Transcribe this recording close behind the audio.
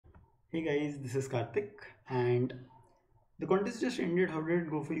Hey guys, this is Karthik, and the contest just ended. How did it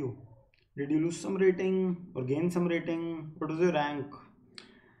go for you? Did you lose some rating or gain some rating? What was your rank?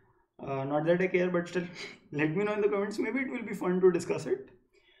 Not that I care, but still, let me know in the comments. Maybe it will be fun to discuss it.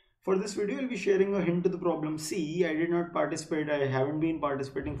 For this video, I'll be sharing a hint to the problem C. I did not participate. I haven't been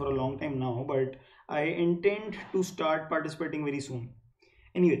participating for a long time now, but I intend to start participating very soon.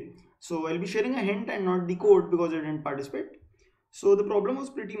 Anyway, so I'll be sharing a hint and not the code because I didn't participate. So the problem was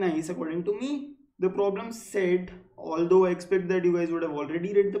pretty nice according to me. The problem said, although I expect that you guys would have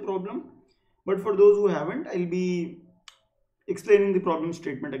already read the problem, but for those who haven't, I'll be explaining the problem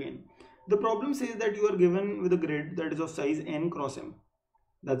statement again. The problem says that you are given with a grid that is of size n cross m.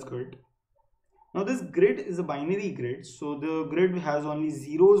 That's good. Now this grid is a binary grid, so the grid has only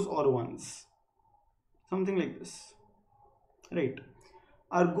zeros or ones. Something like this. Right.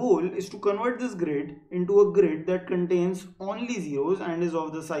 Our goal is to convert this grid into a grid that contains only zeros and is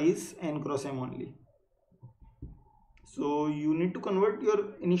of the size n cross m only. So you need to convert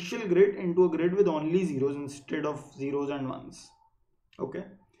your initial grid into a grid with only zeros instead of zeros and ones. Okay.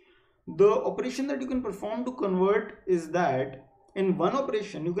 The operation that you can perform to convert is that in one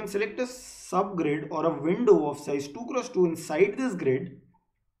operation you can select a subgrid or a window of size 2 cross 2 inside this grid.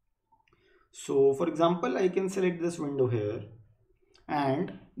 So for example, I can select this window here.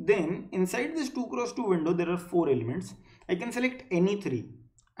 And then inside this 2 cross 2 window, there are 4 elements. I can select any 3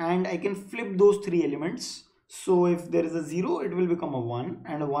 and I can flip those 3 elements. So if there is a 0, it will become a 1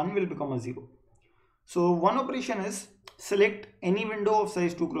 and a 1 will become a 0. So one operation is select any window of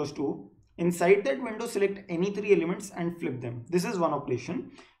size 2 cross 2. Inside that window, select any 3 elements and flip them. This is one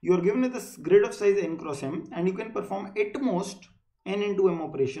operation. You are given with this grid of size n cross m and you can perform at most n into m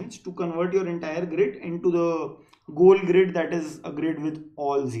operations to convert your entire grid into the goal grid, that is a grid with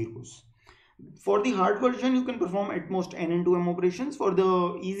all zeros. For the hard version, you can perform at most n into m operations. For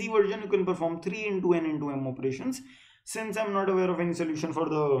the easy version, you can perform 3 into n into m operations. Since I'm not aware of any solution for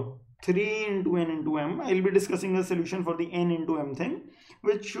the 3 into n into m, I'll be discussing a solution for the n into m thing,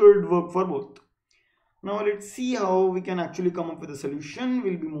 which should work for both. Now let's see how we can actually come up with a solution.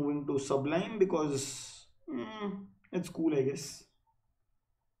 We'll be moving to Sublime because it's cool, I guess.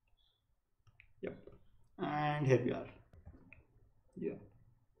 Yep. And here we are. Yeah.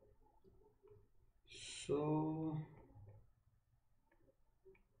 So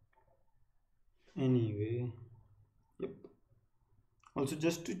anyway, yep. Also,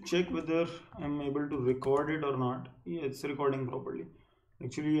 just to check whether I'm able to record it or not. Yeah, it's recording properly.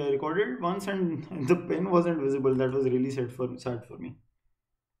 Actually, I recorded once and the pen wasn't visible. That was really sad for me.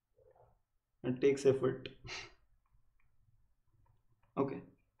 It takes effort. Okay.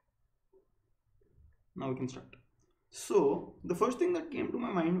 Now we can start. So the first thing that came to my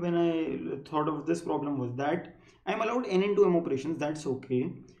mind when I thought of this problem was that I'm allowed n into m operations. That's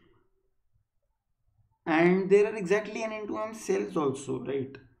okay. And there are exactly n into m cells also,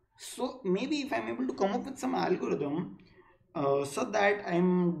 right? So maybe if I'm able to come up with some algorithm so that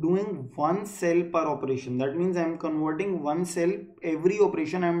I'm doing one cell per operation, that means I'm converting one cell every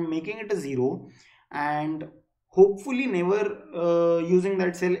operation, I'm making it a 0 and hopefully never using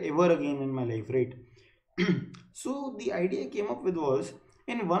that cell ever again in my life, right? So the idea I came up with was,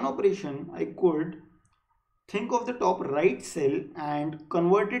 in one operation I could think of the top right cell and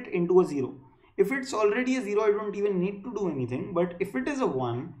convert it into a 0. If it's already a 0, I don't even need to do anything, but if it is a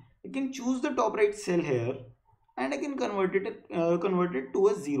 1, I can choose the top right cell here and I can convert it to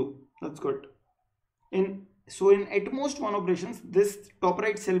a 0. That's good. So in at most one operations, this top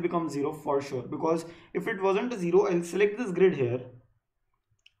right cell becomes 0 for sure, because if it wasn't a 0, I'll select this grid here.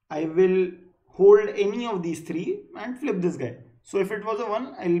 I will hold any of these 3 and flip this guy. So if it was a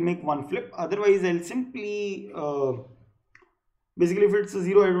 1, I'll make 1 flip. Otherwise, I'll simply basically, if it's a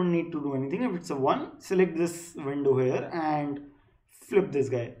 0, I don't need to do anything. If it's a 1, select this window here and flip this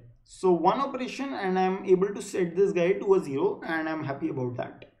guy. So one operation and I'm able to set this guy to a 0 and I'm happy about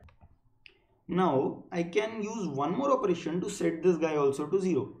that. Now I can use one more operation to set this guy also to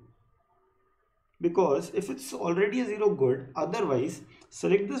 0. Because if it's already a 0, good. Otherwise,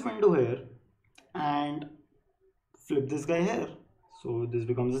 select this window here and flip this guy here. So this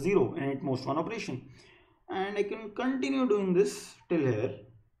becomes a 0 and at most one operation. And I can continue doing this till here.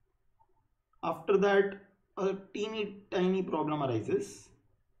 After that, a teeny tiny problem arises.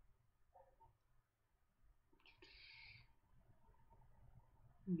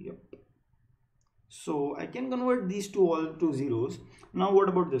 Yep. So I can convert these two all to zeros. Now what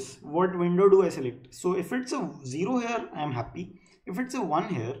about this? What window do I select? So if it's a 0 here, I am happy. If it's a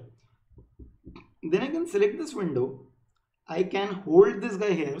 1 here, then I can select this window. I can hold this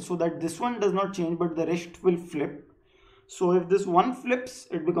guy here so that this one does not change but the rest will flip. So if this 1 flips,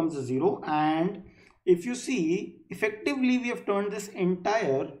 it becomes a 0. And if you see, effectively we have turned this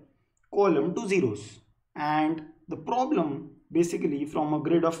entire column to zeros. And the problem basically from a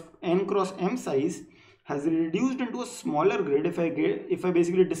grid of n cross m size has reduced into a smaller grid. If I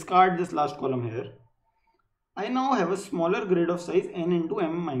basically discard this last column here, I now have a smaller grid of size n into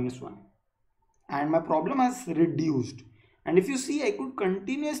m minus 1. And my problem has reduced. And if you see, I could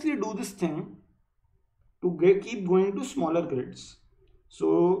continuously do this thing to keep going to smaller grids.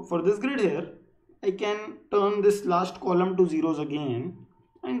 So for this grid here, I can turn this last column to zeros again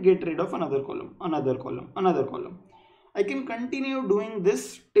and get rid of another column, another column, another column. I can continue doing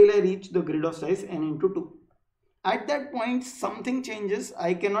this till I reach the grid of size n into 2. At that point, something changes.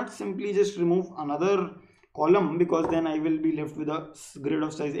 I cannot simply just remove another column, because then I will be left with a grid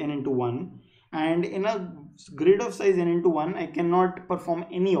of size n into 1. And in a grid of size n into 1, I cannot perform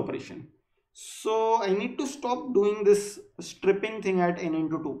any operation. So I need to stop doing this stripping thing at n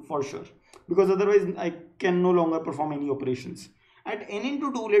into 2 for sure, because otherwise I can no longer perform any operations. At n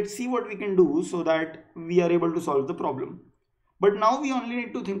into 2, let's see what we can do so that we are able to solve the problem. But now we only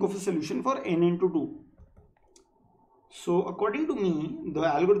need to think of a solution for n into 2. So according to me, the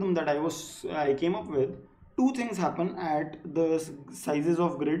algorithm that I came up with, two things happen at the sizes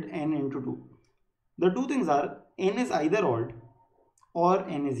of grid n into 2. The two things are n is either odd or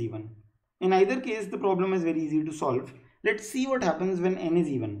n is even. In either case, the problem is very easy to solve. Let's see what happens when n is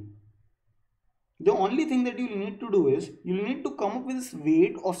even. The only thing that you will need to do is, you will need to come up with this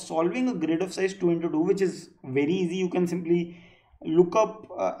weight of solving a grid of size 2 into 2, which is very easy. You can simply look up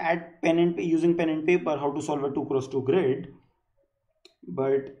using pen and paper how to solve a 2 cross 2 grid.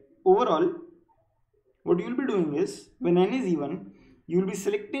 But overall, what you will be doing is, when n is even, you will be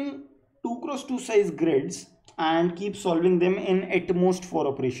selecting 2 cross 2 size grids and keep solving them in at most 4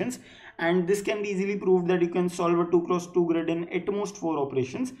 operations. And this can be easily proved that you can solve a 2 cross 2 grid in at most 4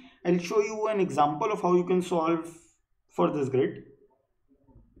 operations. I'll show you an example of how you can solve for this grid.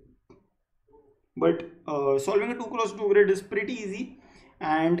 But solving a 2 cross 2 grid is pretty easy.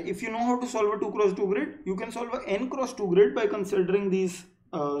 And if you know how to solve a 2 cross 2 grid, you can solve a n cross 2 grid by considering these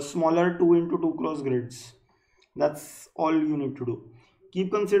smaller 2 into 2 cross grids. That's all you need to do.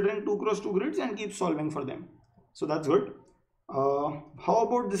 Keep considering 2 cross 2 grids and keep solving for them. So that's good. How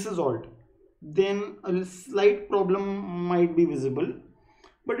about this is odd? Then a slight problem might be visible,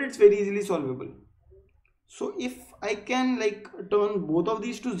 but it's very easily solvable. So if I can turn both of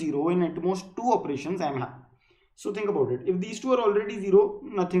these to 0 in at most 2 operations, I am happy. So think about it. If these two are already 0,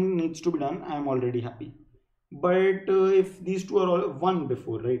 nothing needs to be done. I am already happy. But if these two are all 1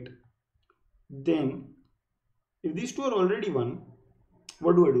 before, right? Then if these two are already 1,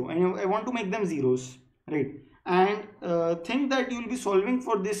 what do? I want to make them zeros, right? And think that you will be solving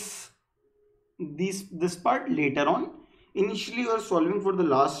for this part later on. Initially you are solving for the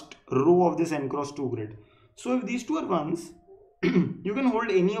last row of this n cross 2 grid. So if these two are 1s, you can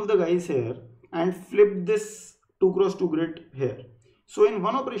hold any of the guys here and flip this 2 cross 2 grid here. So in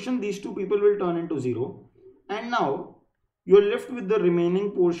one operation, these two people will turn into 0. And now you are left with the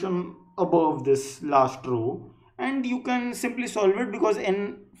remaining portion above this last row. And you can simply solve it, because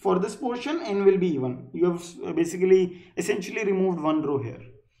n for this portion, n will be even. You have essentially removed one row here.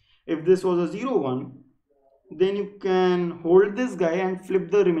 If this was a 0 1, then you can hold this guy and flip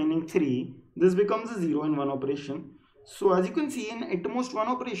the remaining 3. This becomes a 0 in one operation. So as you can see, in at most one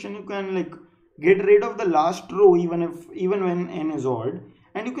operation, you can get rid of the last row even when n is odd,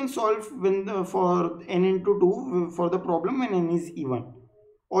 and you can solve for n into 2 for the problem when n is even.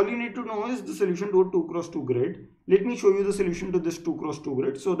 All you need to know is the solution to a 2 cross 2 grid. Let me show you the solution to this 2 cross 2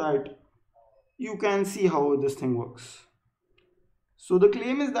 grid so that you can see how this thing works. So the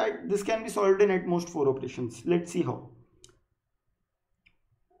claim is that this can be solved in at most 4 operations. Let's see how.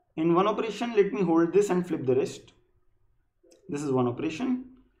 In one operation, let me hold this and flip the rest. This is one operation.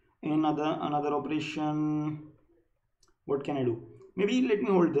 In another operation, what can I do? Maybe let me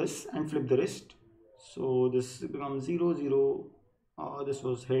hold this and flip the rest. So this becomes 0 0. This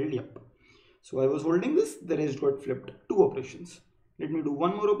was held, yep. So I was holding this, the rest got flipped. 2 operations. Let me do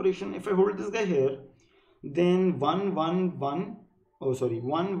one more operation. If I hold this guy here, then 1 1 1, oh sorry,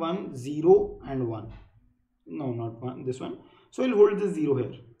 1 1 0 and 1. No, not one, this one. So I'll hold this 0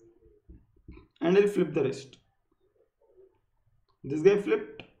 here and I'll flip the rest. This guy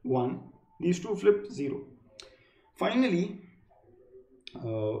flipped 1, these two flipped 0. Finally,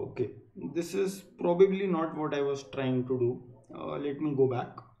 okay, this is probably not what I was trying to do. Let me go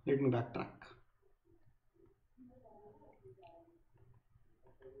back. Let me backtrack.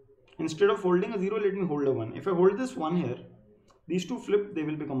 Instead of holding a 0, let me hold a 1. If I hold this 1 here, these two flip, they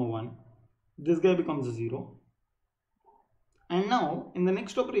will become a 1. This guy becomes a 0. And now in the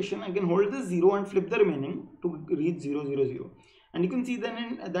next operation, I can hold this 0 and flip the remaining to reach 0, 0, 0. And you can see that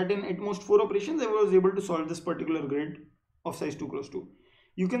in at most 4 operations, I was able to solve this particular grid of size 2 cross 2.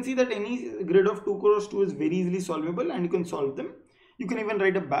 You can see that any grid of 2 cross 2 is very easily solvable and you can solve them. You can even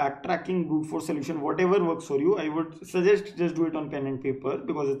write a backtracking brute force solution, whatever works for you. I would suggest just do it on pen and paper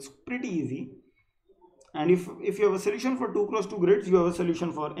because it's pretty easy. And if you have a solution for 2 cross 2 grids, you have a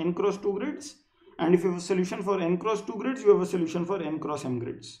solution for n cross 2 grids. And if you have a solution for n cross 2 grids, you have a solution for n cross m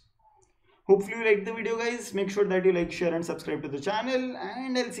grids. Hopefully you liked the video, guys. Make sure that you like, share and subscribe to the channel,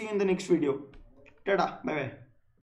 and I'll see you in the next video. Tada, bye bye.